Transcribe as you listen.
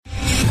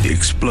The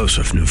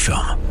explosive new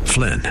film,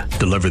 Flynn,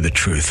 deliver the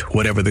truth,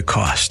 whatever the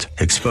cost,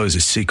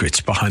 exposes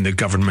secrets behind the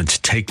government's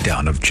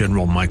takedown of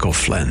General Michael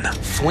Flynn.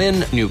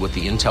 Flynn knew what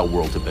the intel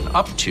world had been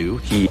up to.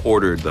 He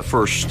ordered the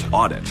first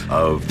audit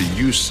of the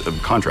use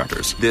of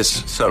contractors.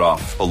 This set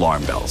off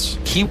alarm bells.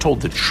 He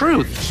told the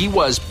truth. He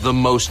was the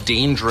most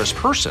dangerous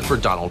person for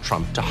Donald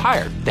Trump to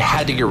hire. They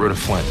had to get rid of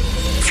Flynn.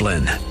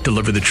 Flynn,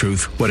 deliver the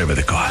truth, whatever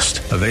the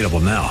cost. Available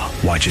now.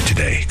 Watch it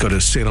today. Go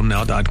to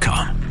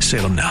salemnow.com.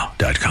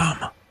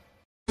 salemnow.com.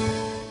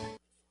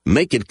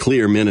 Make It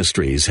Clear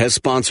Ministries has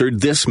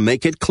sponsored this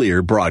Make It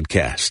Clear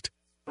broadcast.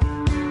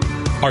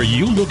 Are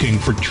you looking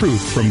for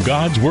truth from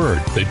God's Word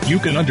that you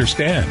can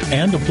understand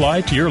and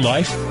apply to your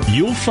life?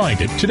 You'll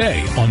find it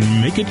today on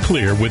Make It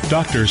Clear with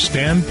Dr.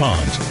 Stan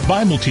Pons,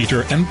 Bible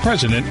teacher and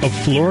president of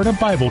Florida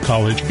Bible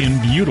College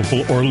in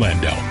beautiful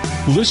Orlando.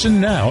 Listen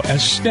now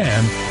as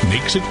Stan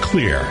makes it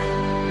clear.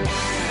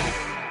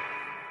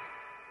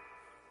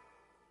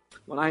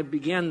 When I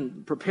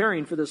began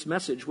preparing for this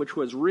message, which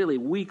was really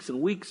weeks and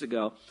weeks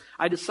ago,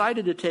 I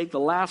decided to take the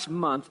last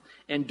month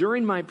and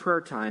during my prayer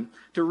time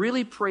to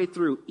really pray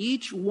through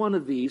each one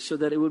of these so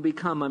that it would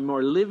become a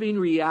more living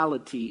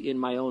reality in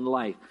my own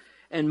life.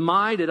 And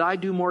my, did I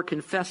do more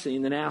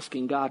confessing than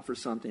asking God for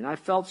something. I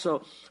felt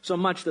so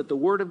much that the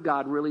Word of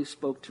God really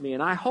spoke to me,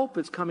 and I hope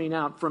it's coming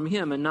out from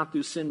Him and not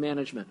through sin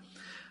management.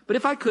 But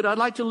if I could, I'd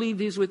like to leave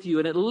these with you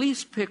and at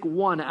least pick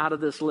one out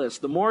of this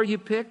list. The more you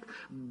pick,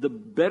 the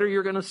better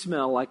you're going to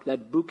smell, like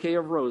that bouquet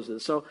of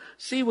roses. So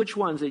see which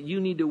ones that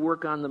you need to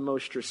work on the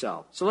most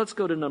yourself. So let's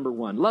go to number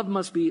one. Love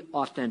must be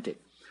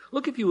authentic.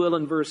 Look, if you will,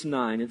 in verse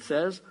 9. It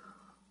says,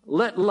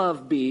 "Let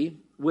love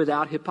be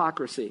without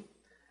hypocrisy."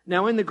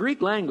 Now, in the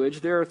Greek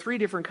language, there are three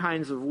different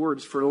kinds of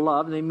words for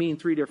love, and they mean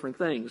three different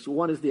things.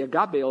 One is the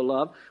agapeo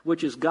love,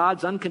 which is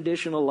God's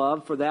unconditional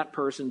love for that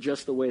person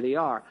just the way they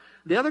are.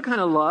 The other kind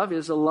of love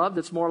is a love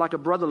that's more like a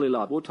brotherly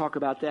love. We'll talk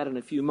about that in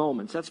a few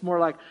moments. That's more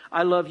like,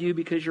 I love you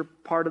because you're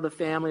part of the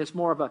family. It's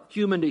more of a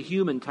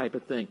human-to-human type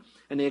of thing.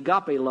 And the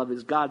agape love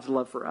is God's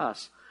love for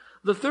us.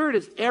 The third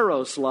is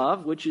eros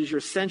love, which is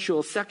your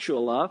sensual,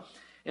 sexual love.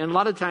 And a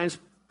lot of times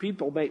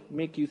people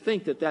make you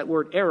think that that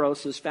word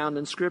eros is found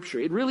in Scripture.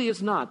 It really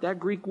is not. That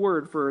Greek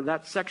word for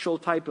that sexual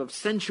type of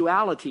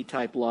sensuality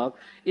type love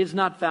is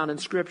not found in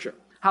Scripture.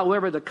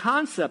 However, the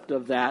concept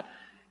of that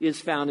is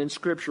found in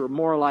Scripture,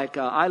 more like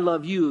I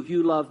love you if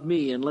you love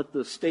me and let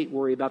the state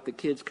worry about the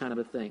kids kind of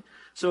a thing.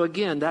 So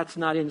again, that's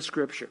not in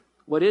Scripture.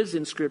 What is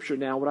in Scripture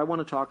now, what I want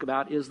to talk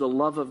about is the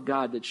love of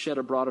God that's shed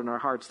abroad in our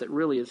hearts that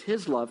really is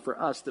His love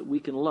for us, that we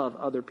can love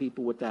other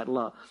people with that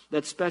love,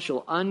 that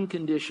special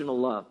unconditional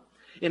love.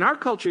 In our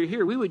culture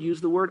here, we would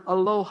use the word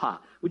aloha.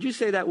 Would you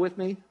say that with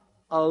me?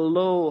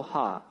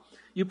 Aloha.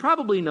 You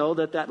probably know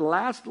that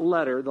last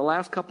letter, the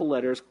last couple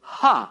letters,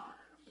 ha,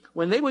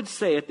 when they would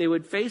say it, they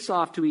would face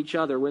off to each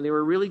other when they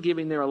were really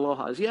giving their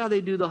alohas. Yeah, they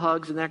do the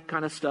hugs and that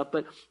kind of stuff,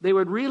 but they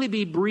would really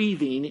be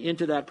breathing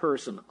into that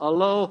person.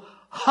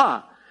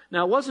 Aloha.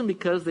 Now, it wasn't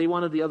because they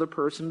wanted the other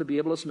person to be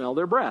able to smell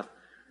their breath.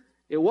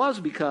 It was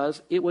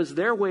because it was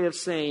their way of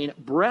saying,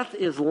 breath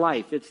is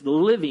life. It's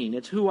living.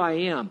 It's who I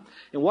am.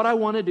 And what I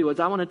want to do is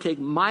I want to take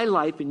my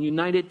life and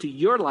unite it to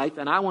your life,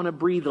 and I want to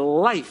breathe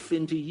life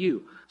into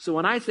you. So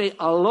when I say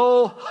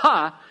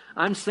aloha,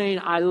 I'm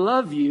saying I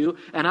love you,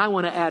 and I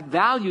want to add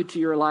value to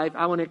your life.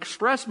 I want to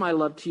express my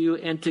love to you,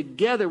 and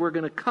together we're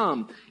going to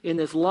come in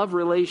this love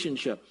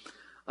relationship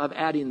of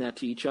adding that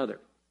to each other.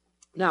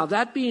 Now,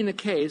 that being the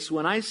case,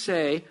 when I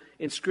say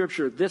in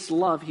Scripture, this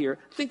love here,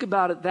 think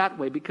about it that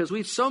way, because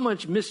we've so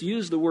much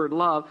misused the word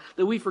love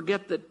that we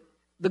forget that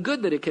the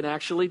good that it can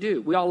actually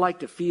do. We all like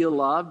to feel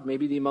loved,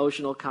 maybe the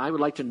emotional kind.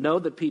 We'd like to know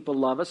that people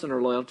love us and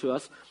are loyal to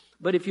us.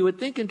 But if you would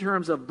think in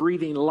terms of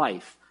breathing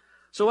life,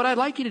 so what I'd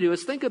like you to do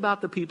is think about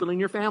the people in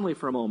your family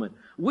for a moment.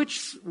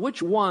 Which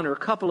one or a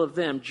couple of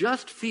them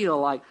just feel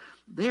like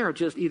they're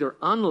just either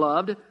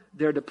unloved,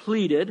 they're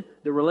depleted,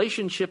 the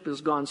relationship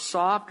has gone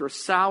soft or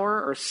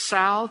sour or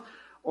south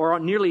or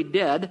nearly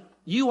dead.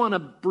 You want to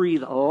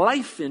breathe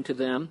life into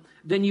them,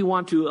 then you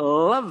want to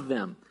love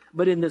them.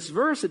 But in this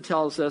verse, it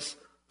tells us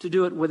to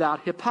do it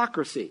without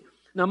hypocrisy.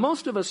 Now,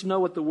 most of us know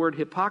what the word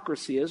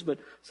hypocrisy is, but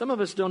some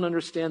of us don't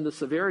understand the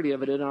severity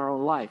of it in our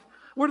own life.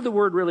 Where did the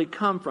word really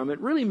come from? It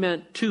really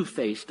meant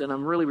two-faced, and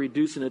I'm really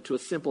reducing it to a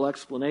simple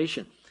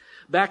explanation.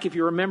 Back, if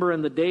you remember,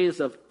 in the days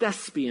of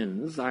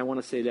thespians, I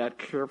want to say that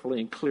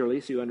carefully and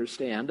clearly so you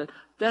understand,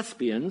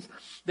 thespians,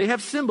 they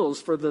have symbols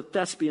for the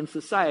thespian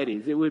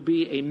societies. It would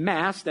be a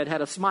mask that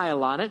had a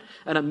smile on it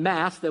and a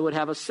mask that would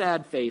have a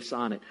sad face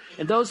on it.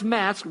 And those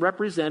masks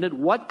represented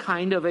what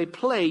kind of a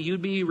play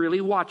you'd be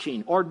really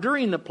watching, or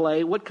during the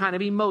play, what kind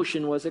of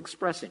emotion was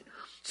expressing.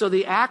 So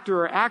the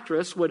actor or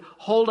actress would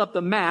hold up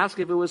the mask,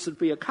 if it was to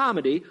be a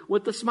comedy,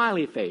 with the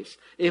smiley face.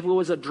 If it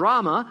was a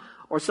drama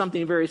or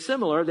something very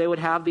similar, they would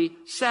have the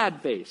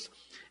sad face.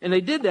 And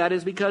they did that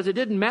is because it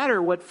didn't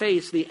matter what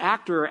face the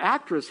actor or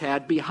actress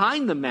had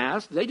behind the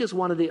mask. They just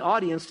wanted the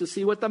audience to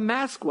see what the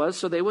mask was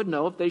so they would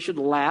know if they should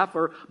laugh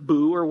or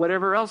boo or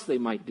whatever else they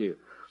might do.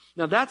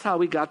 Now, that's how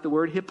we got the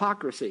word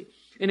hypocrisy.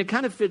 And it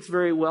kind of fits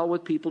very well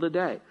with people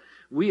today.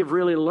 We have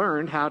really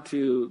learned how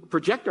to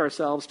project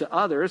ourselves to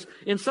others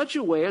in such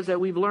a way as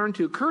that we've learned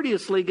to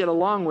courteously get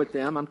along with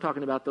them. I'm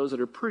talking about those that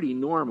are pretty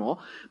normal,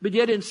 but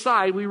yet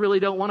inside we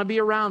really don't want to be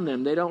around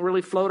them. They don't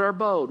really float our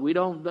boat.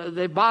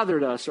 They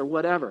bothered us or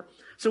whatever.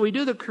 So we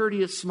do the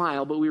courteous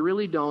smile, but we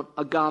really don't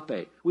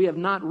agape. We have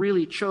not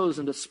really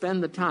chosen to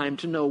spend the time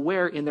to know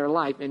where in their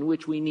life in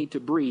which we need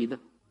to breathe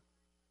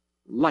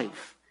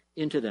life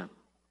into them.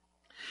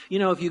 You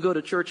know, if you go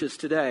to churches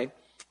today,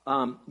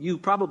 you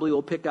probably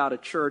will pick out a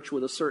church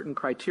with a certain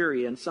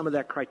criteria, and some of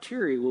that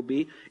criteria will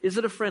be, is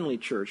it a friendly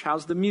church?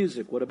 How's the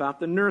music? What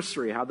about the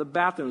nursery? How are the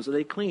bathrooms? Are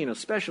they clean?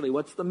 Especially,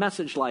 what's the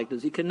message like?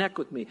 Does he connect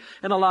with me?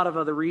 And a lot of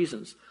other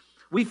reasons.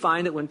 We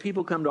find that when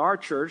people come to our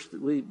church,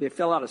 they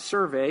fill out a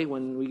survey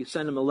when we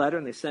send them a letter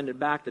and they send it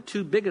back. The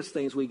two biggest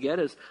things we get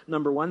is,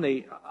 number one,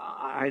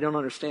 I don't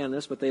understand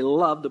this, but they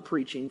love the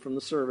preaching from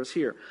the service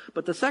here.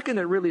 But the second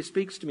that really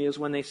speaks to me is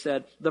when they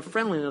said, the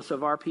friendliness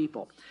of our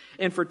people.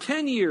 And for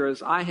 10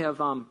 years, I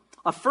have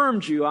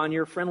affirmed you on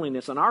your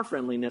friendliness, on our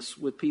friendliness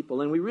with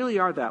people, and we really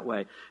are that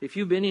way. If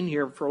you've been in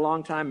here for a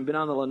long time and been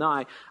on the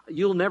lanai,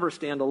 you'll never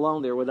stand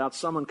alone there without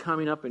someone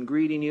coming up and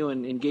greeting you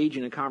and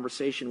engaging in a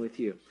conversation with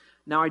you.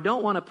 Now, I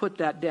don't want to put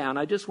that down.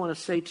 I just want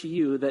to say to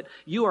you that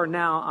you are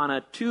now on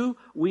a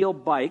two-wheel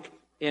bike,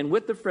 and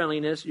with the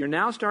friendliness, you're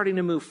now starting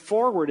to move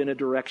forward in a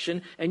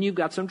direction, and you've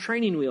got some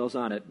training wheels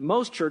on it.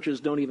 Most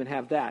churches don't even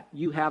have that.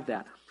 You have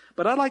that.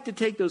 But I'd like to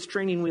take those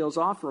training wheels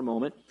off for a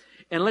moment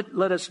and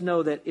let us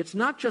know that it's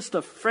not just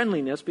a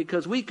friendliness,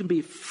 because we can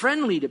be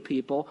friendly to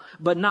people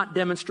but not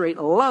demonstrate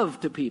love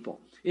to people.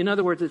 In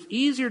other words, it's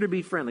easier to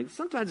be friendly.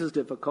 Sometimes it's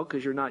difficult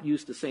because you're not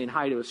used to saying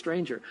hi to a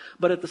stranger.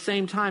 But at the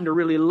same time, to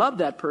really love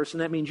that person,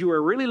 that means you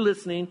are really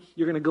listening.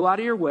 You're going to go out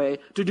of your way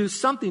to do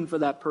something for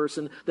that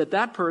person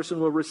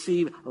will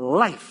receive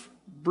life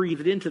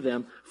breathed into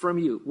them from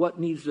you. What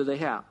needs do they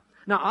have?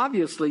 Now,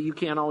 obviously, you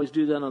can't always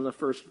do that on the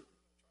first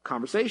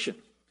conversation.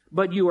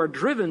 But you are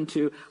driven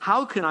to,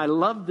 how can I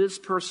love this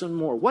person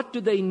more? What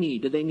do they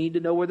need? Do they need to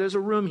know where there's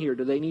a room here?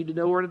 Do they need to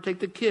know where to take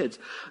the kids?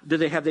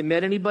 Have they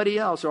met anybody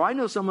else? Or I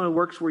know someone who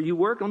works where you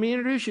work. Let me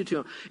introduce you to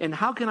him. And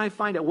how can I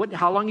find out?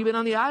 How long you been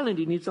on the island?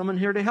 Do you need someone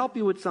here to help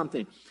you with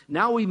something?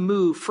 Now we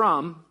move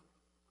from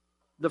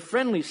the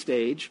friendly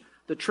stage.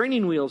 The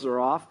training wheels are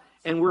off,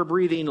 and we're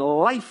breathing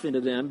life into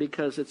them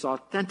because it's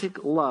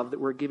authentic love that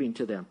we're giving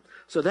to them.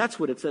 So that's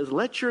what it says.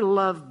 Let your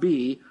love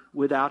be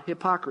without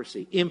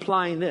hypocrisy,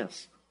 implying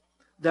this,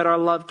 that our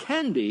love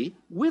can be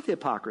with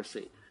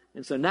hypocrisy.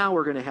 And so now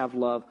we're going to have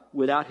love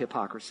without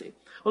hypocrisy.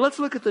 Well, let's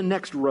look at the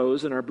next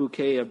rose in our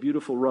bouquet of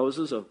beautiful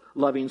roses of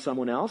loving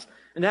someone else.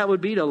 And that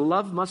would be to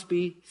love must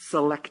be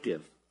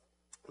selective.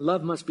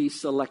 Love must be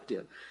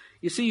selective.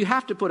 You see, you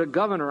have to put a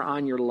governor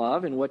on your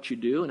love and what you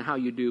do and how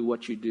you do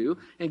what you do.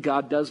 And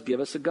God does give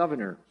us a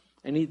governor.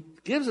 And he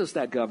gives us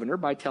that governor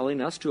by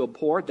telling us to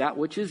abhor that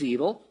which is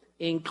evil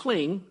and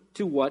cling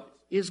to what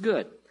is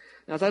good.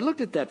 Now, as I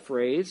looked at that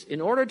phrase,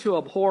 in order to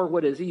abhor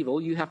what is evil,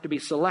 you have to be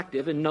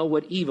selective and know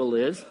what evil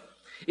is.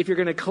 If you're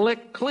going to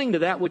cling to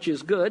that which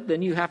is good,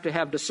 then you have to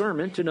have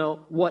discernment to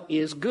know what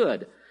is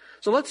good.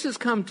 So let's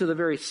just come to the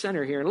very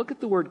center here and look at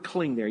the word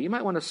cling there. You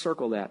might want to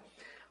circle that.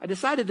 I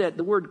decided that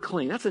the word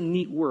cling, that's a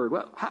neat word.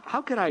 Well,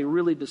 how could I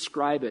really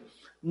describe it?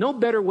 No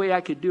better way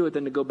I could do it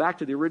than to go back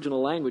to the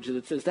original language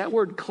that says that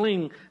word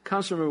cling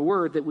comes from a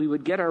word that we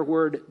would get our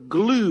word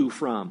glue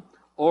from,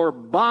 or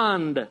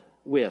bond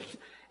with.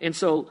 And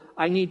so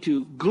I need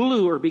to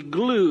glue or be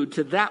glued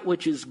to that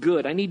which is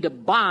good. I need to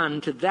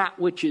bond to that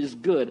which is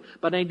good,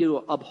 but I need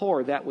to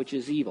abhor that which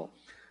is evil.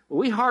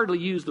 Well, we hardly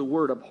use the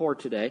word abhor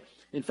today.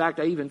 In fact,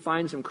 I even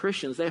find some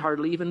Christians, they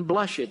hardly even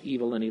blush at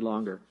evil any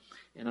longer.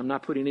 And I'm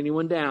not putting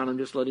anyone down. I'm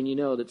just letting you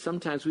know that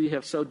sometimes we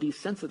have so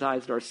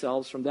desensitized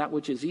ourselves from that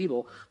which is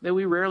evil that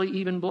we rarely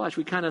even blush.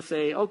 We kind of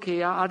say,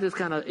 okay,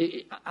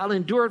 I'll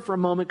endure it for a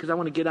moment because I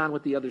want to get on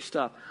with the other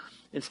stuff.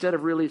 Instead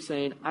of really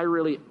saying, I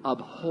really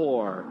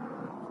abhor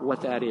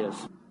what that is.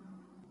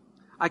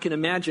 I can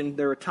imagine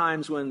there are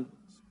times when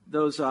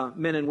those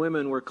men and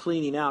women were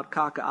cleaning out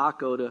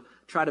Kaka'ako to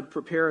try to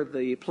prepare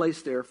the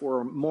place there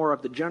for more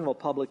of the general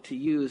public to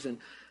use, and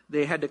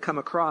they had to come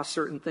across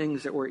certain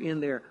things that were in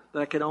there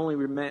that I could only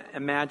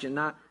imagine,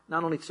 not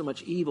only so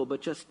much evil,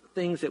 but just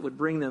things that would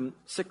bring them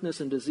sickness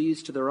and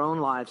disease to their own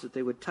lives that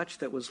they would touch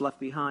that was left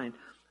behind.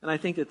 And I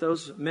think that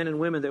those men and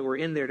women that were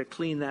in there to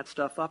clean that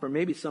stuff up, or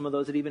maybe some of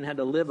those that even had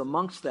to live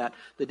amongst that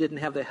didn't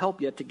have the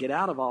help yet to get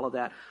out of all of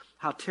that,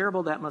 how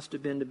terrible that must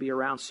have been to be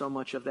around so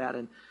much of that.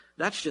 And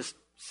that's just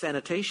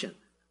sanitation.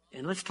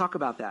 And let's talk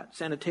about that.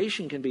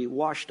 Sanitation can be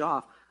washed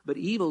off, but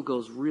evil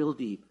goes real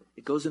deep.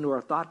 It goes into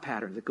our thought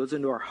patterns. It goes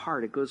into our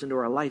heart. It goes into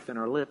our life and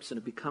our lips, and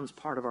it becomes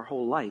part of our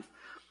whole life.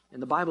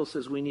 And the Bible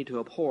says we need to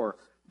abhor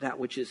that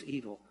which is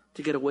evil,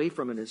 to get away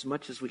from it as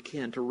much as we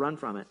can, to run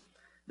from it.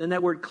 Then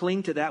that word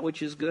cling to that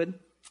which is good.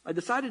 I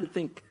decided to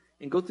think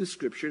and go through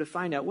Scripture to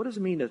find out what does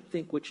it mean to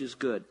think which is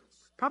good.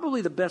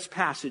 Probably the best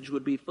passage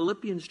would be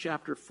Philippians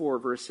chapter 4,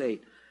 verse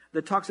 8,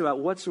 that talks about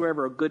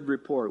whatsoever a good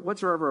report,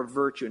 whatsoever a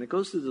virtue, and it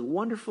goes through the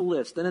wonderful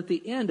list. Then at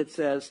the end it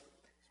says,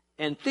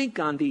 and think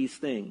on these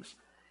things.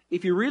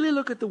 If you really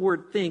look at the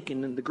word think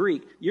in the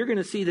Greek, you're going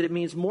to see that it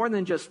means more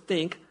than just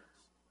think,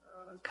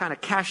 kind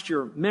of cast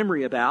your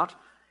memory about.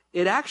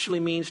 It actually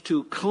means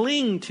to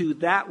cling to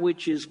that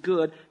which is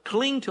good,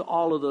 cling to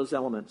all of those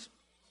elements.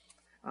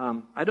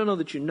 I don't know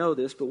that you know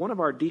this, but one of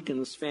our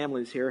deacons'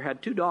 families here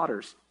had 2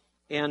 daughters,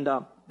 and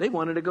they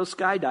wanted to go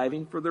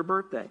skydiving for their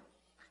birthday.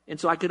 And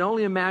so I could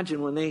only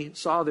imagine when they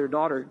saw their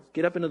daughter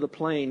get up into the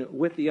plane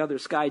with the other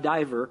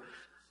skydiver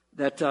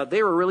that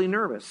they were really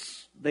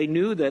nervous. They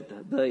knew that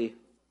the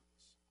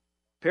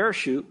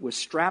parachute was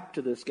strapped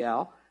to this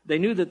gal. They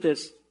knew that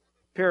this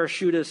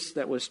parachutist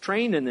that was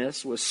trained in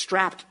this was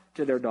strapped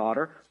to their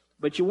daughter.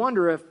 But you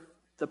wonder if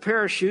the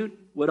parachute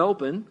would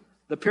open,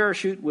 the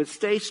parachute would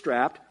stay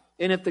strapped,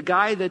 and if the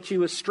guy that she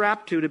was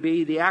strapped to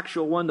be the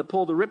actual one to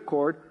pull the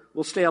ripcord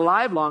will stay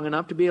alive long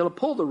enough to be able to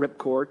pull the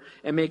ripcord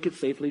and make it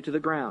safely to the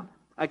ground.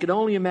 I could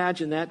only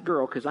imagine that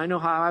girl, because I know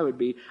how I would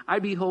be.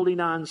 I'd be holding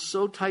on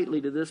so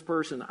tightly to this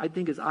person, I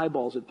think his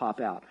eyeballs would pop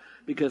out,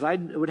 because I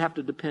would have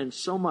to depend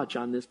so much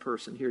on this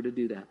person here to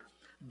do that.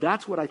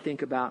 That's what I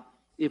think about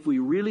if we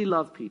really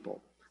love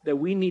people, that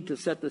we need to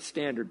set the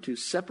standard to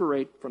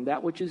separate from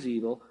that which is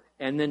evil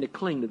and then to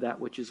cling to that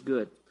which is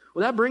good.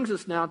 Well, that brings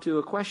us now to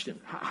a question.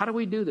 How do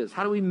we do this?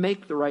 How do we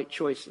make the right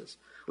choices?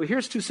 Well,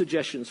 here's 2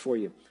 suggestions for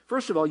you.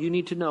 First of all, you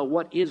need to know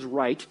what is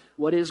right,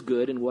 what is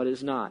good, and what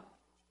is not.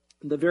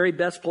 The very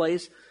best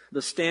place,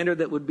 the standard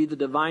that would be the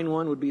divine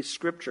one, would be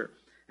Scripture.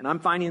 And I'm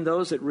finding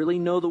those that really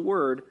know the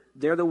Word,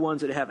 they're the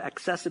ones that have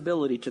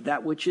accessibility to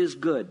that which is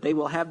good. They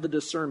will have the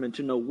discernment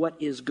to know what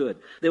is good.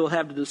 They will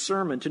have the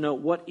discernment to know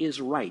what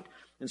is right.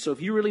 And so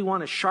if you really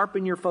want to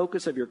sharpen your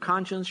focus of your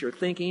conscience, your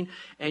thinking,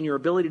 and your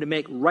ability to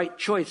make right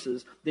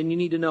choices, then you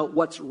need to know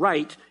what's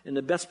right, and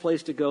the best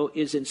place to go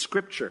is in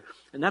Scripture.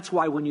 And that's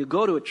why when you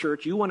go to a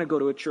church, you want to go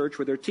to a church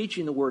where they're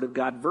teaching the Word of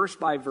God verse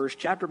by verse,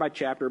 chapter by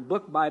chapter,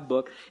 book by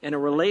book, in a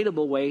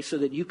relatable way so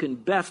that you can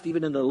best,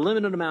 even in the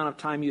limited amount of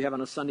time you have on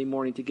a Sunday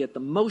morning, to get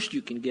the most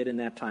you can get in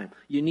that time.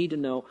 You need to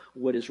know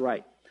what is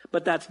right.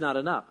 But that's not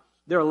enough.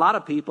 There are a lot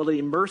of people that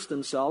immerse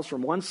themselves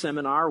from one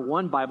seminar,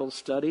 one Bible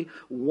study,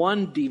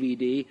 one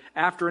DVD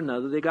after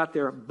another. They got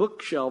their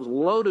bookshelves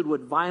loaded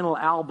with vinyl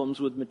albums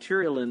with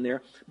material in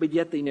there, but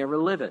yet they never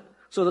live it.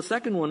 So the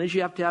second one is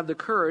you have to have the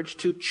courage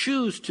to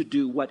choose to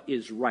do what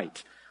is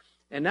right.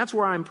 And that's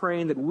where I'm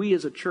praying that we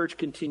as a church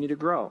continue to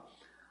grow.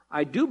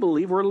 I do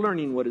believe we're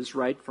learning what is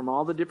right from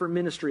all the different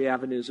ministry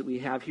avenues that we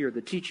have here,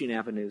 the teaching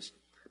avenues.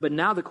 But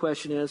now the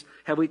question is,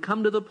 have we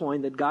come to the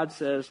point that God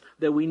says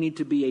that we need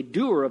to be a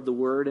doer of the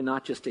Word and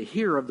not just a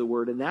hearer of the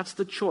Word? And that's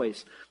the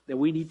choice that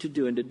we need to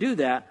do. And to do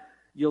that,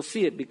 you'll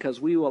see it because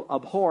we will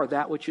abhor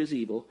that which is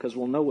evil, because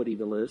we'll know what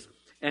evil is.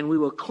 And we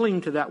will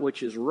cling to that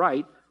which is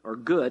right or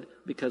good,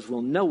 because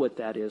we'll know what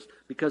that is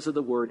because of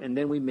the Word. And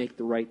then we make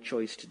the right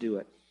choice to do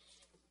it.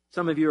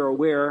 Some of you are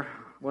aware,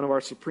 one of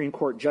our Supreme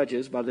Court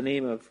judges by the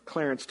name of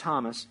Clarence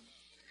Thomas,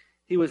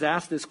 he was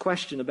asked this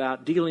question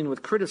about dealing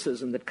with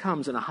criticism that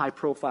comes in a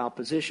high-profile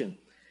position.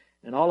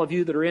 And all of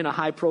you that are in a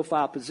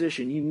high-profile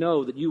position, you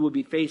know that you will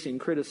be facing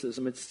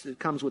criticism. It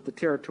comes with the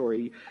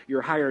territory.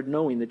 You're hired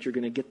knowing that you're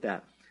going to get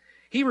that.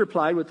 He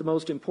replied with the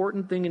most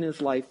important thing in his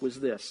life was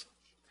this.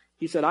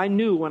 He said, I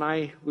knew when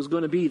I was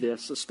going to be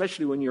this,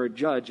 especially when you're a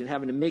judge and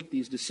having to make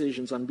these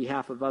decisions on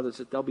behalf of others,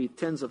 that there'll be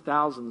tens of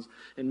thousands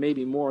and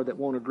maybe more that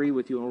won't agree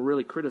with you and will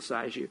really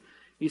criticize you.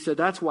 He said,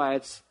 that's why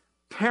it's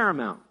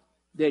paramount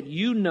that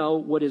you know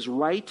what is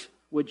right,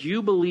 what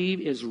you believe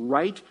is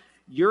right.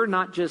 You're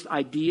not just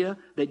idea,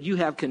 that you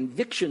have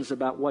convictions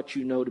about what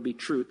you know to be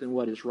truth and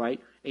what is right.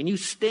 And you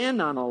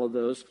stand on all of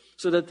those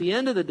so that at the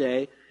end of the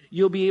day,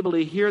 you'll be able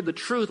to hear the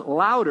truth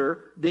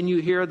louder than you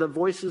hear the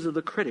voices of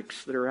the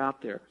critics that are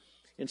out there.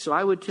 And so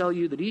I would tell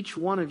you that each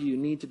one of you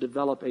need to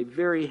develop a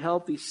very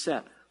healthy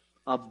set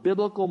of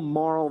biblical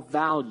moral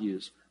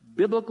values,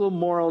 biblical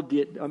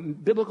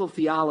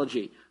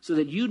theology, so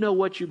that you know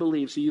what you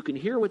believe, so you can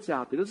hear what's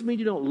out there. It doesn't mean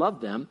you don't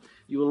love them.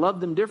 You will love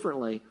them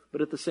differently,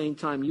 but at the same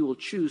time, you will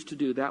choose to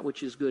do that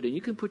which is good. And you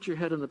can put your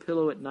head on the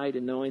pillow at night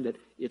and knowing that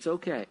it's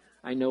okay.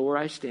 I know where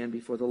I stand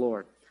before the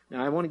Lord.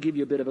 Now, I want to give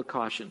you a bit of a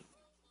caution.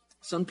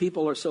 Some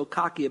people are so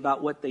cocky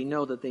about what they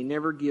know that they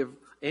never give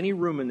any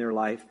room in their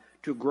life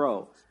to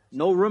grow.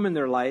 No room in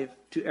their life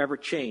to ever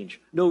change.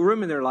 No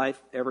room in their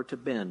life ever to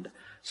bend.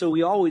 So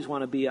we always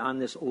want to be on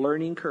this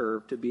learning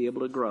curve to be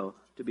able to grow,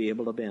 to be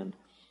able to bend.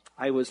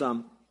 I was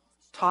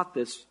taught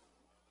this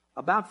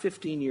about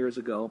 15 years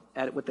ago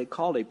at what they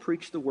called a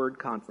Preach the Word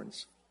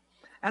conference.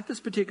 At this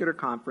particular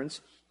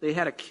conference, they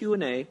had a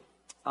Q&A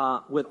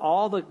with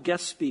all the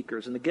guest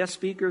speakers. And the guest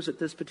speakers at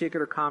this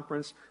particular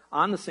conference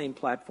on the same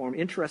platform,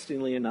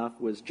 interestingly enough,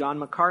 was John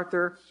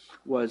MacArthur,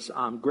 was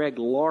Greg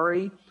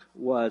Laurie,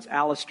 was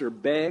Alistair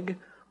Begg,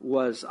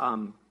 was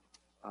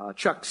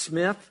Chuck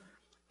Smith,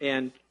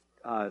 and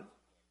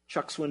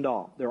Chuck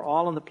Swindoll. They're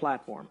all on the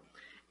platform.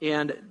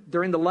 And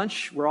during the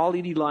lunch, we're all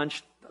eating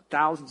lunch,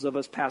 thousands of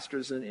us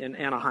pastors in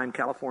Anaheim,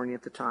 California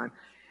at the time.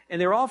 And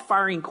they're all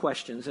firing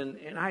questions. And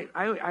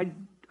I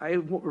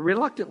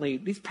reluctantly,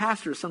 these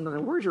pastors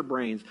sometimes, where's your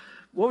brains?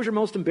 What was your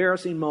most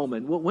embarrassing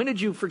moment? When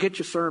did you forget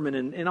your sermon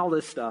and all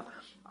this stuff?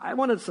 I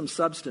wanted some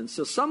substance.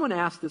 So someone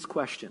asked this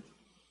question,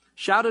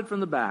 shouted from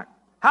the back,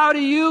 how do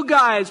you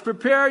guys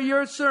prepare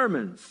your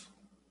sermons?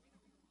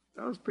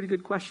 That was a pretty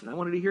good question. I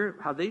wanted to hear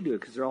how they do it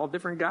because they're all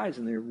different guys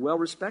and they're well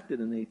respected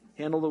and they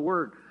handle the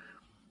word.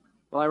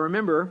 Well, I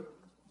remember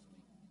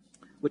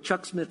what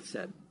Chuck Smith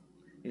said.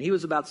 And he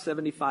was about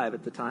 75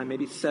 at the time,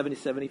 maybe 70,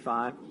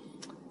 75.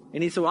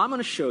 And he said, well, I'm going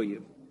to show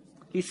you.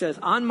 He says,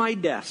 on my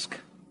desk,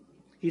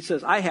 he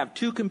says, I have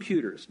 2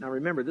 computers. Now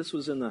remember, this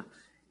was in the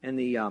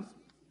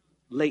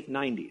late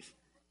 90s.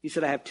 He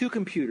said, I have 2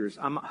 computers.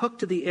 I'm hooked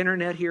to the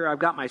internet here. I've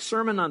got my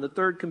sermon on the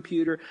 3rd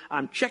computer.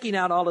 I'm checking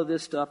out all of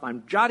this stuff.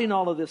 I'm jotting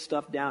all of this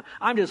stuff down.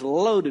 I'm just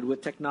loaded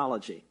with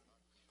technology.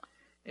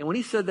 And when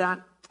he said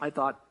that, I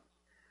thought,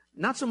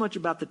 not so much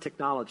about the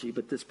technology,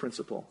 but this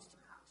principle.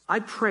 I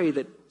pray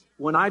that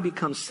when I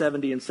become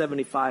 70 and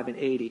 75 and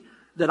 80,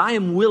 that I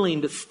am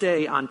willing to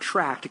stay on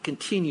track to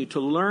continue to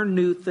learn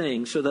new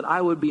things so that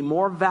I would be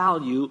more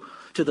value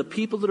to the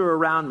people that are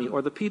around me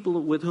or the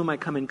people with whom I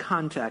come in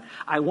contact.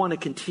 I want to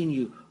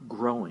continue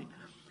growing.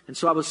 And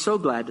so I was so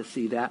glad to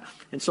see that.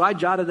 And so I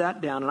jotted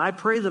that down, and I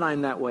pray that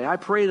I'm that way. I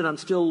pray that I'm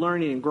still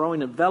learning and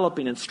growing and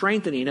developing and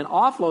strengthening and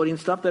offloading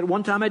stuff that at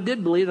one time I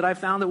did believe that I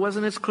found that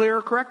wasn't as clear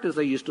or correct as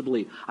I used to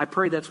believe. I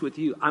pray that's with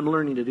you. I'm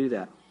learning to do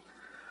that.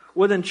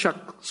 Well, then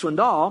Chuck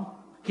Swindoll,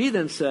 he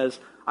then says,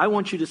 I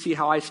want you to see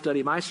how I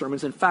study my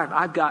sermons. In fact,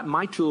 I've got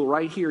my tool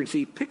right here. And so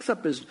he picks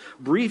up his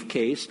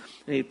briefcase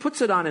and he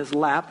puts it on his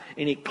lap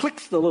and he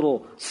clicks the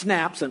little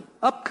snaps and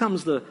up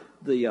comes the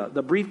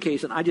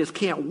briefcase. And I just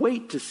can't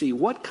wait to see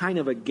what kind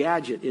of a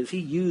gadget is he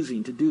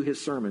using to do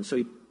his sermon. So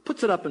he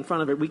puts it up in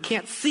front of it. We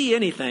can't see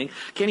anything.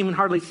 Can't even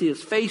hardly see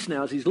his face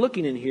now as he's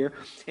looking in here.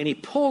 And he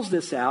pulls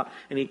this out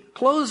and he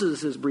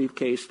closes his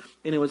briefcase,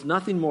 and it was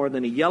nothing more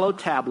than a yellow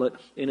tablet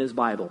in his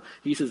Bible.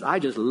 He says, I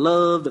just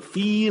love the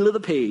feel of the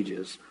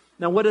pages.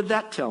 Now, what did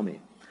that tell me?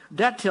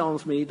 That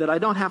tells me that I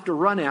don't have to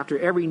run after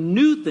every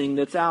new thing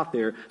that's out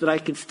there, that I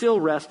can still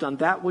rest on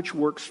that which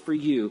works for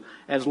you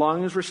as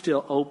long as we're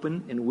still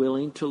open and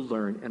willing to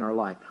learn in our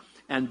life.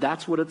 And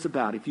that's what it's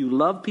about. If you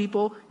love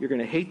people, you're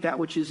going to hate that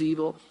which is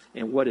evil.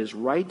 And what is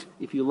right,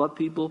 if you love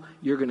people,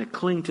 you're going to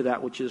cling to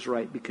that which is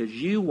right because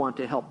you want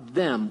to help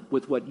them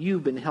with what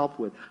you've been helped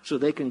with so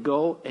they can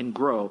go and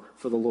grow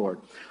for the Lord.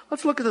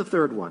 Let's look at the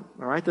third one.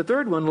 All right, the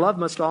third one, love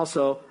must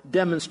also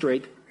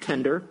demonstrate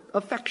tender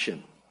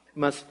affection.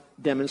 Must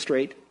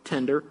demonstrate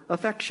tender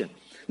affection.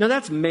 Now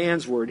that's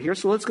man's word here,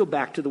 so let's go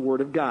back to the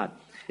Word of God.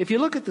 If you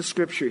look at the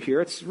scripture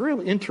here, it's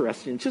really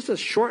interesting. It's just a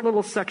short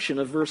little section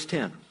of verse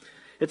 10.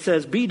 It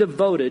says, be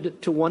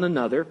devoted to one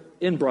another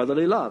in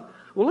brotherly love.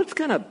 Well, let's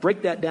kind of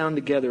break that down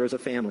together as a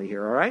family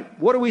here, all right?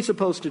 What are we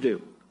supposed to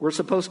do? We're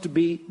supposed to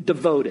be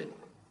devoted.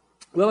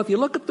 Well, if you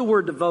look at the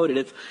word devoted,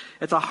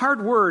 it's a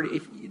hard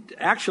word,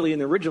 actually in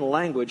the original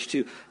language,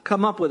 to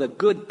come up with a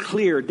good,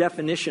 clear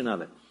definition of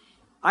it.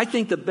 I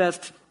think the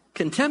best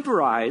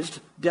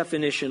contemporized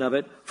definition of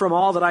it from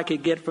all that I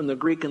could get from the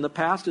Greek in the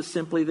past is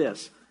simply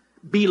this.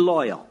 Be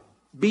loyal.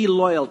 Be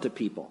loyal to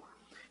people.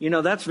 You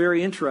know, that's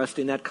very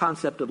interesting, that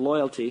concept of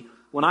loyalty.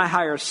 When I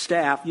hire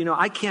staff, you know,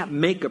 I can't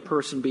make a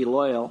person be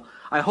loyal.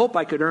 I hope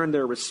I could earn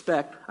their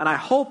respect, and I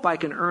hope I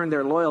can earn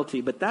their loyalty,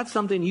 but that's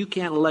something you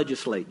can't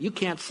legislate. You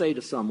can't say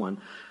to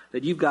someone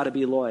that you've got to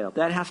be loyal.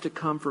 That has to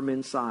come from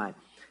inside.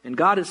 And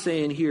God is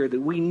saying here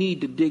that we need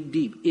to dig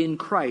deep in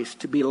Christ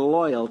to be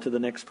loyal to the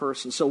next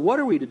person. So what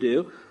are we to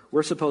do?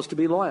 We're supposed to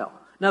be loyal.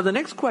 Now the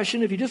next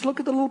question, if you just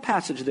look at the little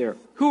passage there,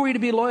 who are we to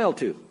be loyal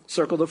to?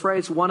 Circle the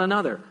phrase, one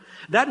another.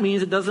 That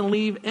means it doesn't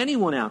leave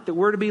anyone out, that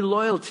we're to be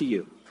loyal to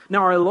you.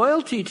 Now our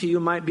loyalty to you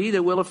might be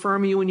that we'll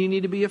affirm you when you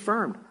need to be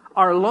affirmed.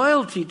 Our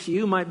loyalty to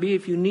you might be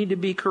if you need to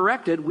be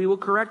corrected, we will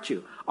correct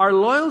you. Our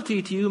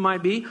loyalty to you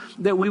might be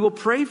that we will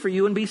pray for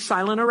you and be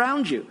silent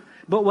around you.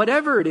 But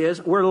whatever it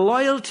is, we're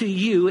loyal to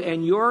you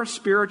and your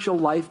spiritual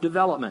life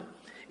development.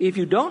 If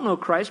you don't know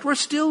Christ, we're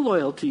still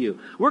loyal to you.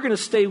 We're going to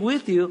stay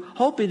with you,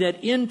 hoping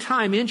that in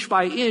time, inch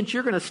by inch,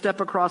 you're going to step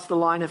across the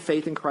line of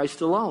faith in Christ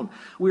alone.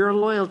 We are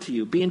loyal to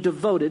you, being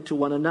devoted to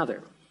one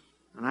another.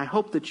 And I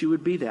hope that you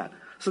would be that.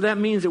 So that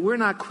means that we're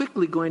not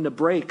quickly going to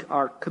break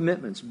our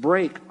commitments,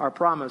 break our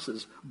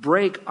promises,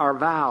 break our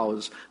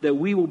vows, that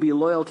we will be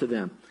loyal to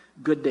them,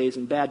 good days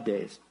and bad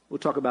days. We'll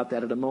talk about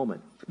that in a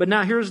moment. But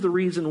now here's the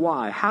reason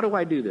why. How do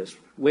I do this?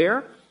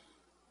 Where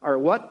or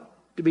what?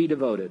 To be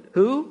devoted.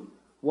 Who?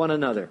 One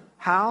another.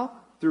 How?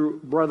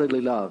 Through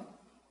brotherly love.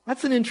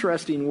 That's an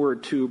interesting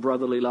word too,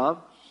 brotherly love.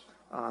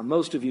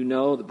 Most of you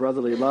know that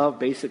brotherly love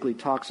basically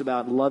talks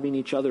about loving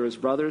each other as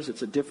brothers.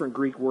 It's a different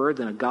Greek word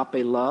than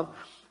agape love.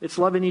 It's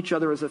loving each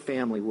other as a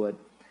family would.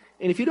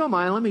 And if you don't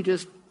mind, let me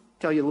just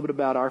tell you a little bit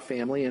about our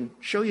family and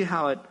show you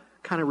how it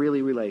kind of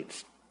really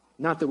relates.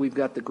 Not that we've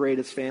got the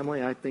greatest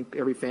family. I think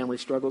every family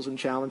struggles and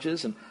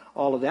challenges and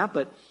all of that.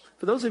 But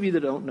for those of you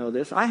that don't know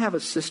this, I have a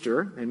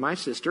sister, and my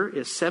sister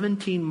is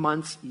 17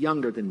 months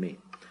younger than me.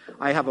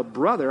 I have a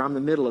brother. I'm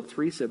the middle of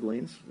 3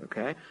 siblings,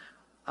 okay?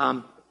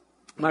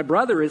 My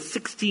brother is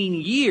 16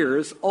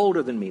 years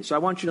older than me. So I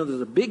want you to know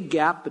there's a big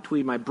gap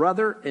between my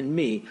brother and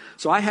me.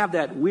 So I have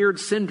that weird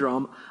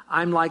syndrome.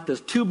 I'm like the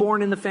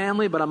two-born in the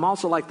family, but I'm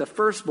also like the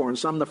firstborn.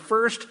 So I'm the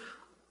first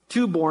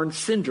two-born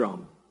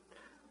syndrome.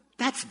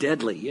 That's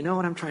deadly. You know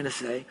what I'm trying to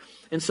say?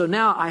 And so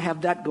now I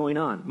have that going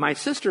on. My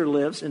sister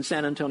lives in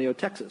San Antonio,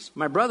 Texas.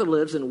 My brother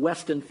lives in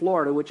Weston,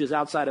 Florida, which is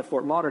outside of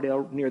Fort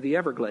Lauderdale near the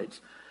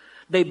Everglades.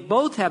 They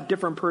both have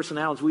different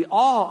personalities. We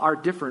all are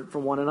different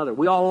from one another.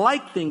 We all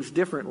like things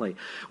differently.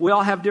 We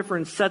all have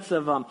different sets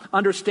of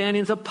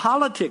understandings of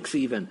politics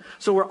even.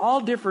 So we're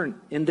all different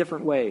in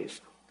different ways.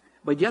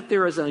 But yet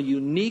there is a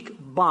unique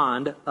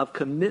bond of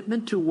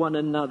commitment to one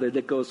another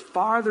that goes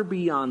farther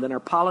beyond than our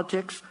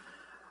politics,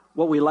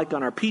 what we like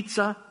on our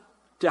pizza,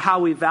 to how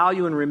we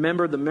value and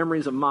remember the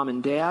memories of mom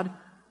and dad.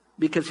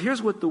 Because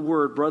here's what the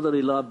word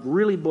brotherly love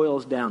really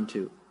boils down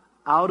to.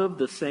 Out of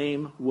the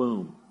same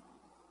womb.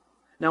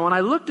 Now, when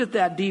I looked at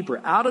that deeper,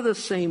 out of the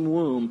same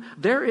womb,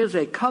 there is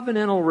a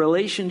covenantal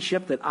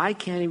relationship that I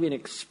can't even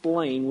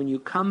explain when you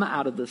come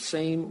out of the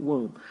same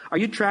womb. Are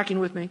you tracking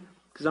with me?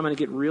 Because I'm going to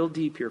get real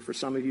deep here for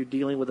some of you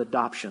dealing with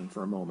adoption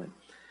for a moment.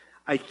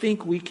 I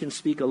think we can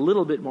speak a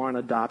little bit more on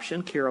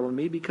adoption, Carol and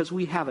me, because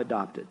we have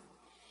adopted.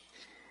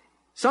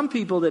 Some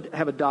people that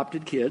have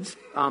adopted kids,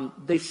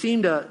 they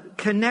seem to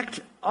connect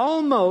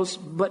almost,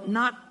 but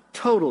not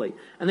totally.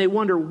 And they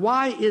wonder,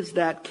 why is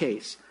that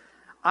case?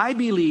 I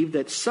believe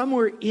that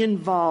somewhere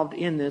involved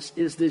in this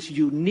is this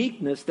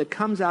uniqueness that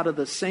comes out of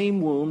the same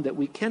womb that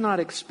we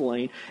cannot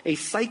explain, a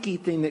psyche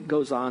thing that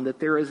goes on, that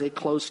there is a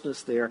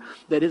closeness there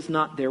that is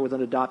not there with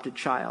an adopted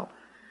child.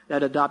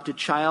 That adopted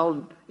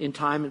child in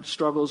time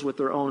struggles with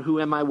their own, who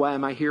am I, why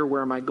am I here,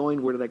 where am I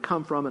going, where did I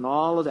come from, and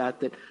all of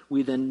that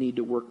we then need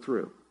to work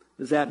through.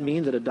 Does that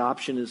mean that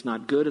adoption is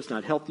not good, it's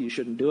not healthy, you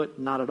shouldn't do it?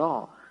 Not at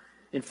all.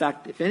 In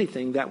fact, if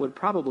anything, that would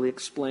probably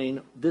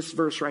explain this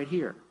verse right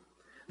here.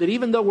 That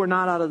even though we're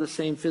not out of the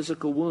same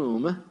physical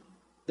womb,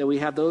 that we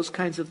have those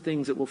kinds of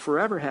things that we'll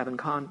forever have in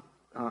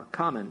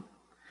common.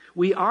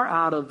 We are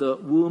out of the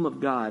womb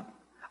of God.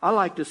 I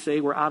like to say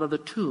we're out of the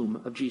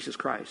tomb of Jesus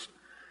Christ.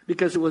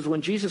 Because it was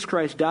when Jesus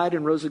Christ died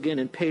and rose again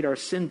and paid our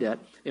sin debt,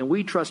 and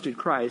we trusted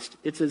Christ,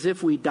 it's as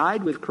if we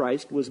died with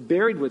Christ, was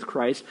buried with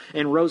Christ,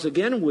 and rose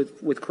again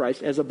with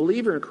Christ as a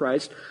believer in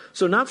Christ.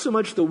 So not so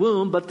much the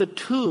womb, but the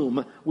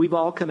tomb, we've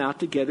all come out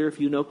together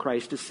if you know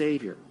Christ as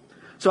Savior.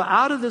 So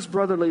out of this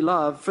brotherly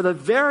love, for the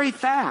very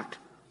fact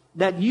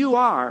that you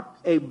are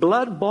a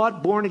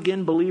blood-bought,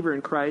 born-again believer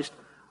in Christ,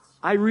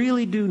 I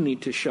really do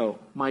need to show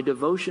my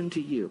devotion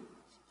to you,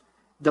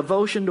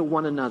 devotion to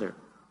one another,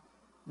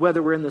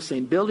 whether we're in the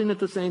same building at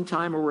the same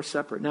time or we're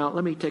separate. Now,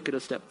 let me take it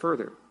a step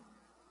further.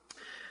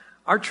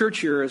 Our church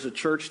here is a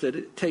church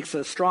that takes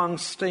a strong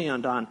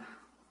stand on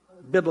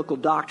biblical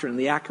doctrine and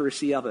the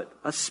accuracy of it,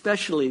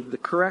 especially the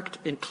correct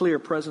and clear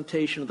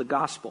presentation of the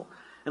gospel,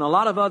 and a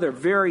lot of other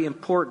very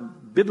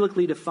important,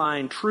 biblically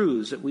defined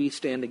truths that we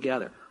stand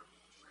together.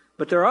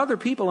 But there are other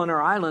people on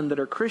our island that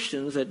are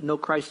Christians that know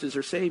Christ as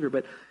their Savior,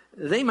 but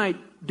they might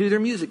do their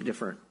music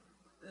different.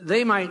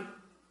 They might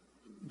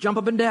jump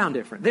up and down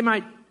different. They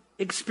might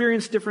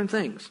experience different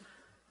things.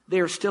 They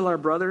are still our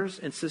brothers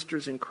and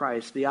sisters in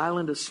Christ. The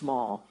island is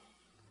small,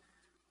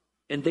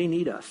 and they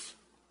need us.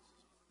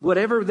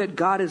 Whatever that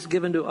God has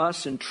given to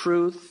us in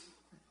truth,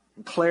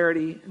 and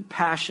clarity, and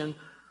passion,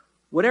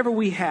 whatever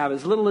we have,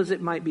 as little as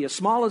it might be, as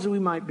small as we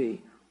might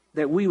be,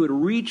 that we would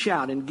reach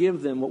out and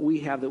give them what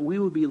we have, that we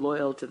would be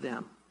loyal to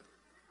them.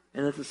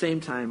 And at the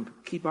same time,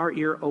 keep our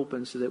ear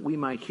open so that we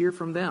might hear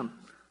from them,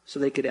 so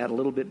they could add a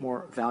little bit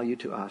more value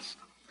to us.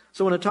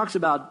 So when it talks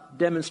about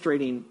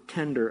demonstrating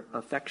tender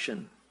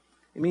affection,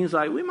 it means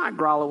like we might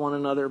growl at one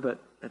another,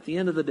 but at the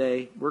end of the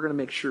day, we're going to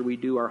make sure we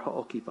do our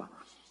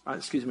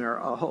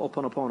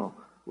ho'oponopono,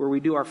 where we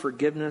do our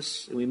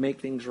forgiveness and we make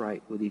things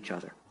right with each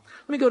other.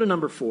 Let me go to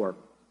number 4.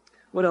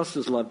 What else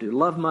does love do?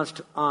 Love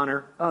must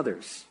honor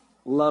others.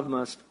 Love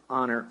must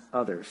honor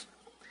others.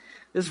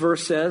 This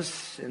verse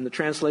says, in the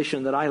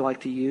translation that I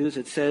like to use,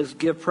 it says,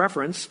 give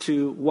preference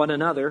to one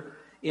another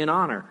in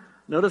honor.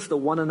 Notice the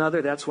one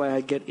another, that's why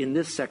I get in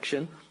this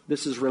section,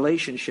 this is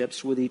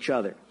relationships with each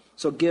other.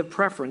 So give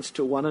preference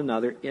to one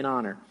another in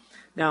honor.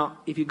 Now,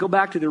 if you go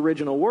back to the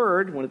original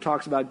word, when it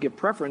talks about give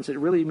preference, it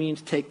really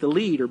means take the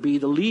lead or be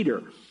the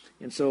leader.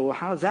 And so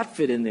how does that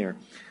fit in there?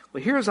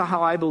 Well, here's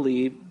how I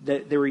believe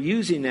that they were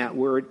using that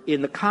word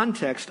in the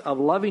context of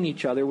loving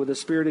each other with a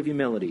spirit of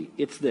humility.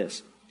 It's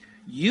this.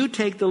 You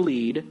take the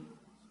lead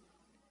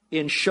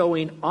in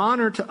showing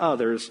honor to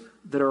others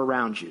that are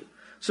around you.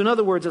 So in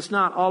other words, it's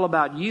not all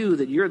about you,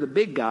 that you're the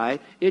big guy.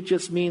 It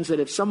just means that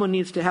if someone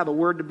needs to have a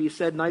word to be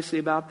said nicely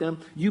about them,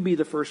 you be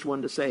the first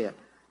one to say it.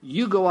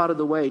 You go out of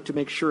the way to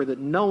make sure that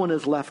no one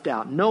is left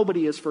out.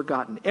 Nobody is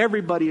forgotten.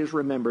 Everybody is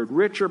remembered,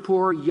 rich or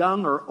poor,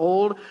 young or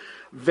old,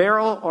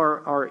 virile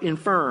or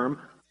infirm.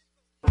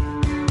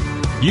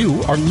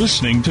 You are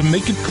listening to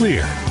Make It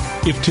Clear.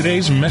 If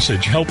today's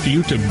message helped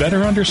you to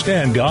better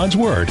understand God's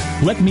Word,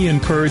 let me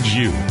encourage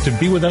you to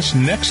be with us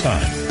next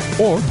time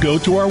or go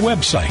to our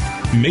website,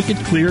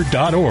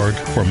 makeitclear.org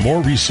for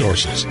more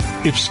resources.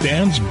 If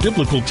Stan's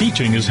biblical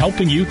teaching is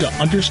helping you to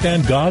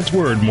understand God's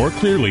Word more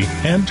clearly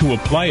and to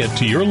apply it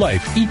to your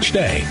life each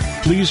day,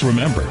 please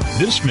remember,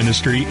 this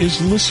ministry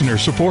is listener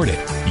supported.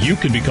 You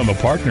can become a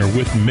partner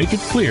with Make It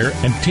Clear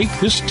and take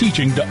this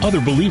teaching to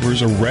other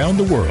believers around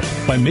the world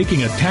by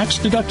making a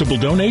tax-deductible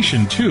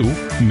donation to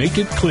Make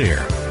It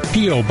Clear.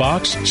 P.O.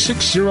 Box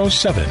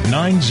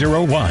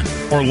 607901,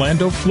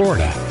 Orlando,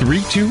 Florida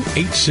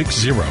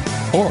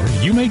 32860. Or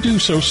you may do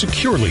so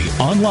securely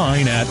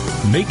online at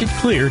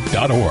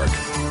makeitclear.org.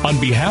 On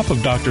behalf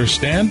of Dr.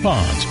 Stan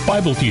Pons,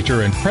 Bible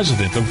teacher and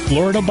president of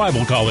Florida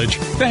Bible College,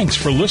 thanks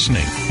for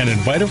listening and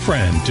invite a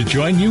friend to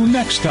join you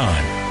next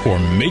time for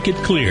Make It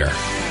Clear.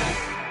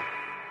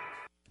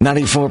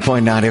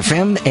 94.9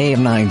 FM,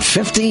 AM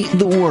 950,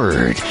 The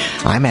Word.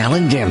 I'm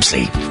Alan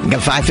Dempsey. We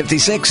got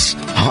 5:56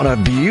 on a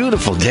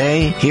beautiful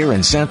day here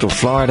in Central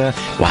Florida.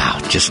 Wow,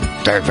 just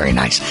very, very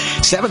nice.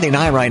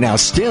 79 right now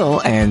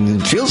still,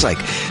 and feels like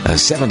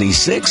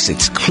 76.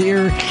 It's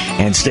clear,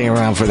 and stay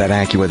around for that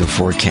AccuWeather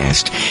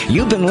forecast.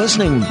 You've been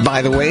listening,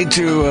 by the way,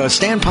 to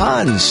Stan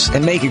Pons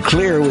and Make It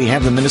Clear. We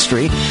have the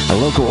ministry, a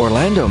local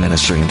Orlando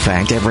ministry, in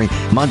fact, every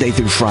Monday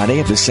through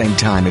Friday at the same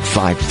time at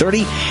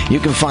 5:30.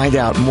 You can find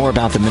out more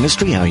about the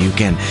ministry, how you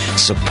can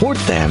support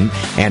them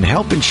and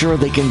help ensure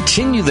they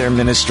continue their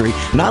ministry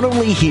not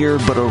only here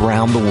but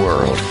around the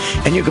world.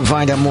 And you can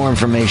find out more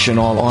information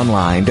all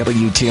online,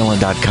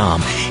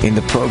 WTLN.com, in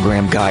the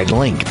program guide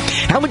link.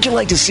 How would you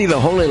like to see the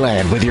Holy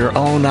Land with your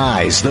own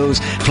eyes? Those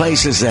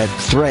places that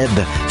thread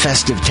the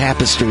festive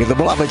tapestry of the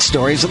beloved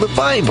stories of the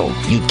Bible.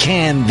 You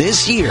can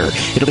this year.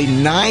 It'll be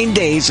 9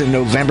 days in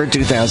November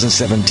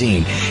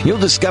 2017. You'll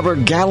discover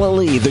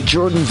Galilee, the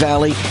Jordan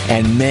Valley,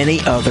 and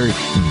many other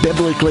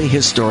biblically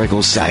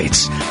historical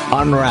sites.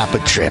 Unwrap a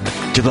trip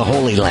to the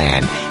Holy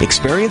Land.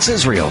 Experience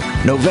Israel,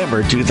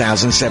 November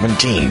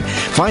 2017.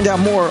 Find out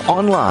more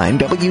online,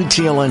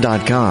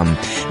 WTLN.com.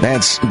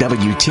 That's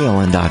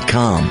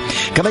WTLN.com.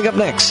 Coming up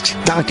next,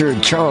 Dr.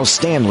 Charles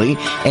Stanley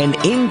and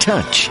In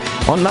Touch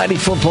on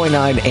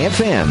 94.9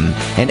 FM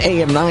and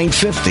AM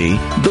 950,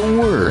 The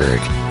Word,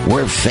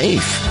 where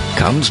faith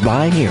comes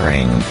by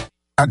hearing.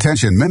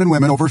 Attention, men and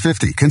women over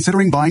 50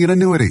 considering buying an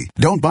annuity.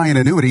 Don't buy an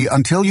annuity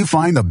until you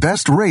find the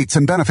best rates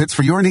and benefits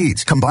for your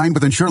needs, combined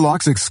with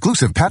InsureLock's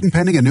exclusive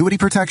patent-pending annuity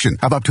protection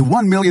of up to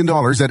 $1 million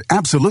at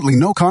absolutely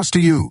no cost to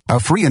you.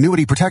 A free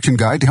annuity protection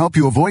guide to help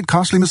you avoid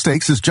costly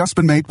mistakes has just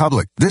been made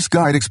public. This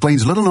guide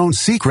explains little-known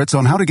secrets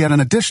on how to get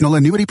an additional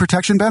annuity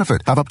protection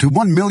benefit of up to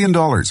 $1 million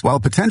while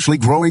potentially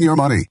growing your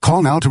money.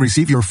 Call now to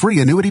receive your free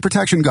annuity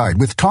protection guide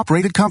with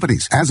top-rated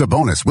companies. As a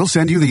bonus, we'll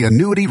send you the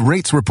Annuity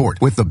Rates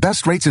Report with the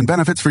best rates and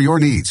benefits for your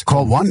needs.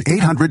 Call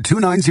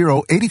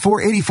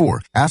 1-800-290-8484.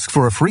 Ask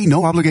for a free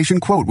no-obligation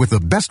quote with the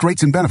best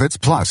rates and benefits,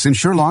 plus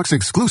InsureLock's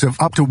exclusive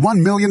up to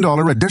 $1 million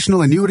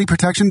additional annuity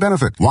protection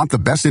benefit. Want the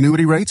best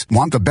annuity rates?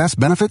 Want the best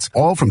benefits?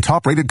 All from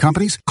top-rated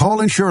companies? Call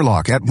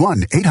InsureLock at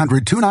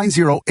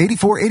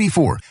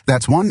 1-800-290-8484.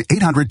 That's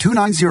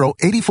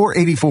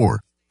 1-800-290-8484.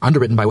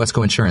 Underwritten by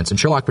Wesco Insurance,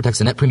 InsureLock protects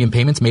the net premium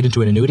payments made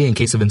into an annuity in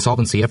case of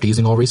insolvency after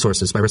using all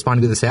resources. By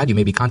responding to this ad, you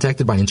may be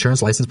contacted by an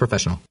insurance licensed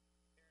professional.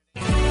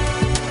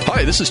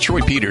 Hi, this is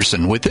Troy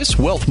Peterson with this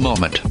Wealth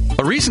Moment.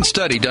 A recent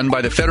study done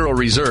by the Federal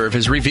Reserve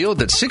has revealed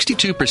that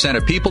 62%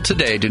 of people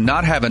today do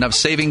not have enough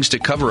savings to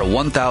cover a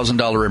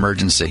 $1,000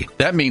 emergency.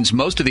 That means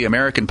most of the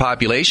American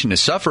population is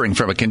suffering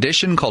from a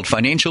condition called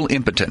financial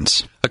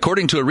impotence.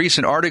 According to a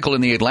recent article in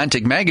the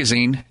Atlantic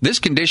magazine, this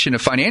condition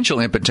of financial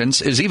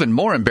impotence is even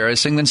more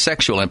embarrassing than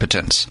sexual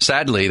impotence.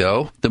 Sadly,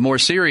 though, the more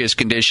serious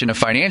condition of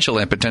financial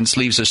impotence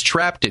leaves us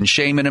trapped in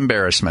shame and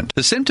embarrassment.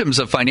 The symptoms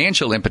of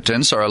financial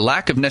impotence are a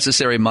lack of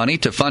necessary money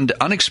to fund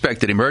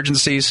unexpected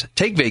emergencies,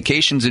 take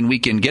vacations and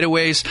weekend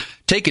getaways,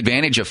 take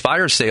advantage of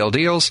fire sale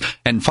deals,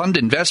 and fund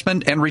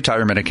investment and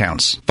retirement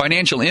accounts.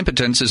 Financial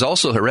impotence is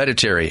also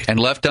hereditary, and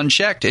left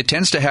unchecked, it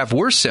tends to have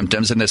worse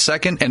symptoms in the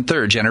second and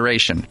third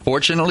generation.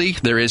 Fortunately,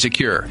 there is a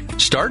cure.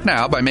 Start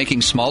now by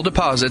making small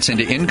deposits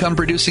into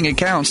income-producing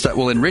accounts that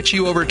will enrich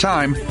you over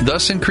time,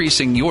 thus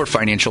increasing your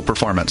financial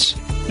performance.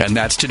 And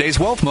that's today's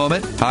Wealth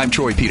Moment. I'm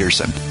Troy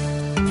Peterson.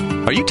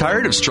 Are you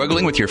tired of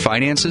struggling with your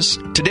finances?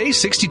 Today,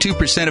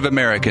 62% of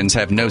Americans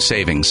have no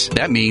savings.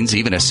 That means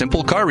even a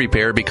simple car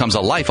repair becomes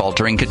a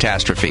life-altering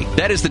catastrophe.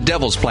 That is the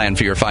devil's plan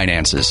for your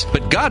finances.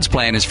 But God's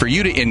plan is for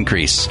you to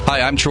increase. Hi,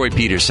 I'm Troy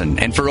Peterson,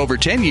 and for over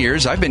 10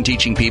 years, I've been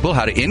teaching people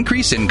how to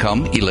increase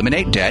income,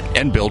 eliminate debt,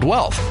 and build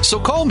wealth. So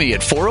call me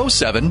at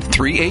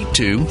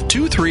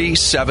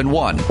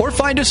 407-382-2371 or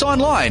find us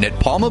online at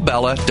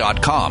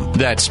palmabella.com.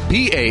 That's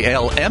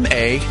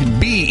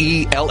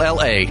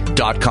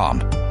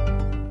PALMABELLA.com.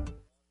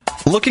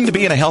 Looking to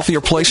be in a healthier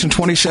place in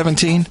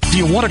 2017? Do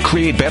you want to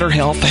create better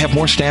health, have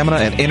more stamina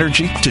and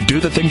energy to do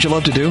the things you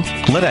love to do?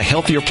 Let A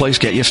Healthier Place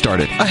get you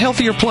started. A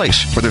Healthier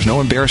Place, where there's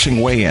no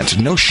embarrassing weigh-ins,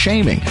 no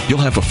shaming. You'll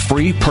have a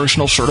free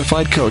personal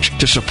certified coach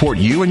to support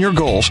you and your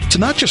goals to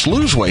not just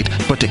lose weight,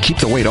 but to keep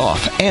the weight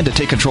off and to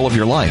take control of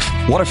your life.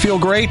 Want to feel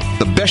great?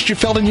 The best you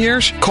felt in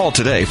years? Call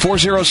today,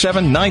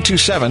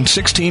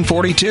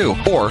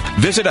 407-927-1642, or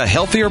visit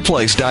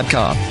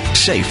ahealthierplace.com.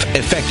 Safe,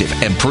 effective,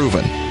 and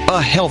proven.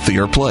 A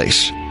Healthier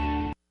Place.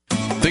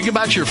 Think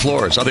about your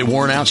floors. Are they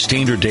worn out,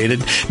 stained, or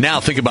dated? Now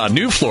think about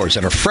new floors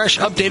that are fresh,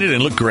 updated,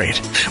 and look great.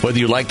 Whether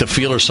you like the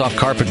feel or soft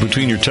carpet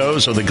between your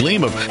toes or the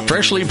gleam of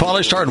freshly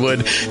polished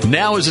hardwood,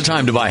 now is the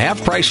time to buy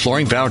half-price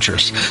flooring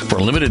vouchers. For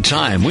a limited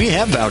time, we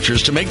have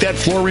vouchers to make that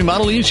floor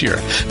remodel easier.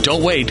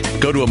 Don't wait.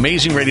 Go to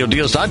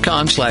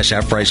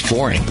AmazingRadioDeals.com/half-price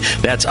flooring.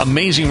 That's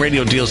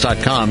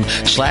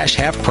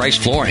AmazingRadioDeals.com/half-price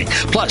flooring.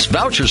 Plus,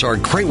 vouchers are a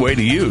great way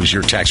to use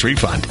your tax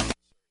refund.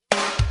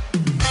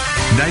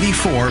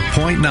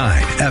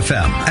 94.9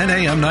 FM and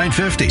AM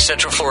 950.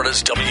 Central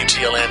Florida's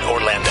WTLN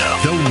Orlando.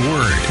 The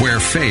Word, where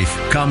faith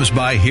comes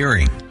by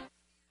hearing.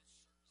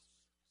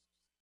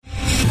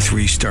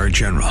 3-star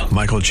General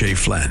Michael J.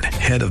 Flynn,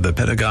 head of the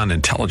Pentagon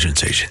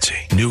Intelligence Agency,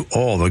 knew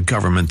all the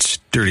government's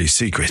dirty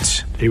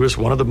secrets. He was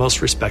one of the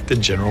most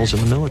respected generals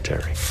in the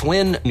military.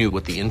 Flynn knew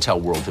what the intel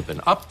world had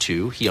been up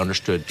to. He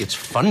understood its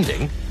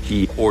funding.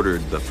 He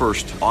ordered the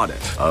first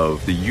audit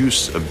of the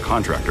use of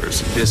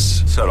contractors.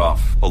 This set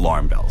off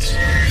alarm bells.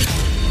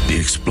 The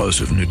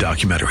explosive new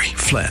documentary,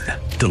 Flynn,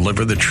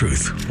 Deliver the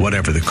Truth,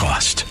 Whatever the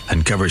Cost,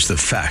 uncovers the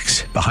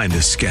facts behind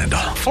this scandal.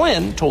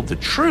 Flynn told the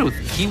truth.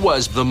 He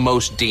was the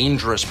most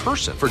dangerous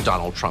person for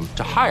Donald Trump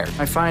to hire.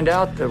 I find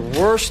out the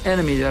worst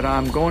enemy that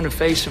I'm going to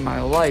face in my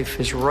life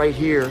is right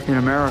here in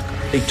America.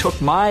 They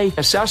took my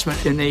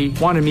assessment and they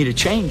wanted me to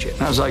change it.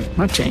 And I was like, I'm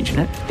not changing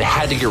it. They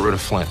had to get rid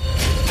of Flynn.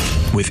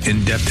 With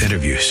in-depth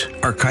interviews,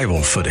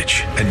 archival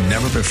footage, and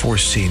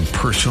never-before-seen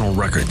personal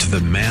records of the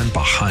man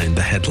behind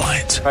the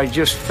headlines. I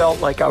just felt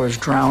like I was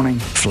drowning.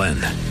 Flynn,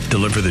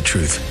 Deliver the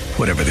Truth,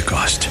 Whatever the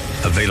Cost.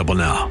 Available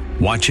now.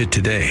 Watch it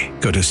today.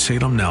 Go to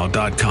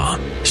salemnow.com.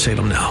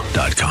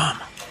 salemnow.com.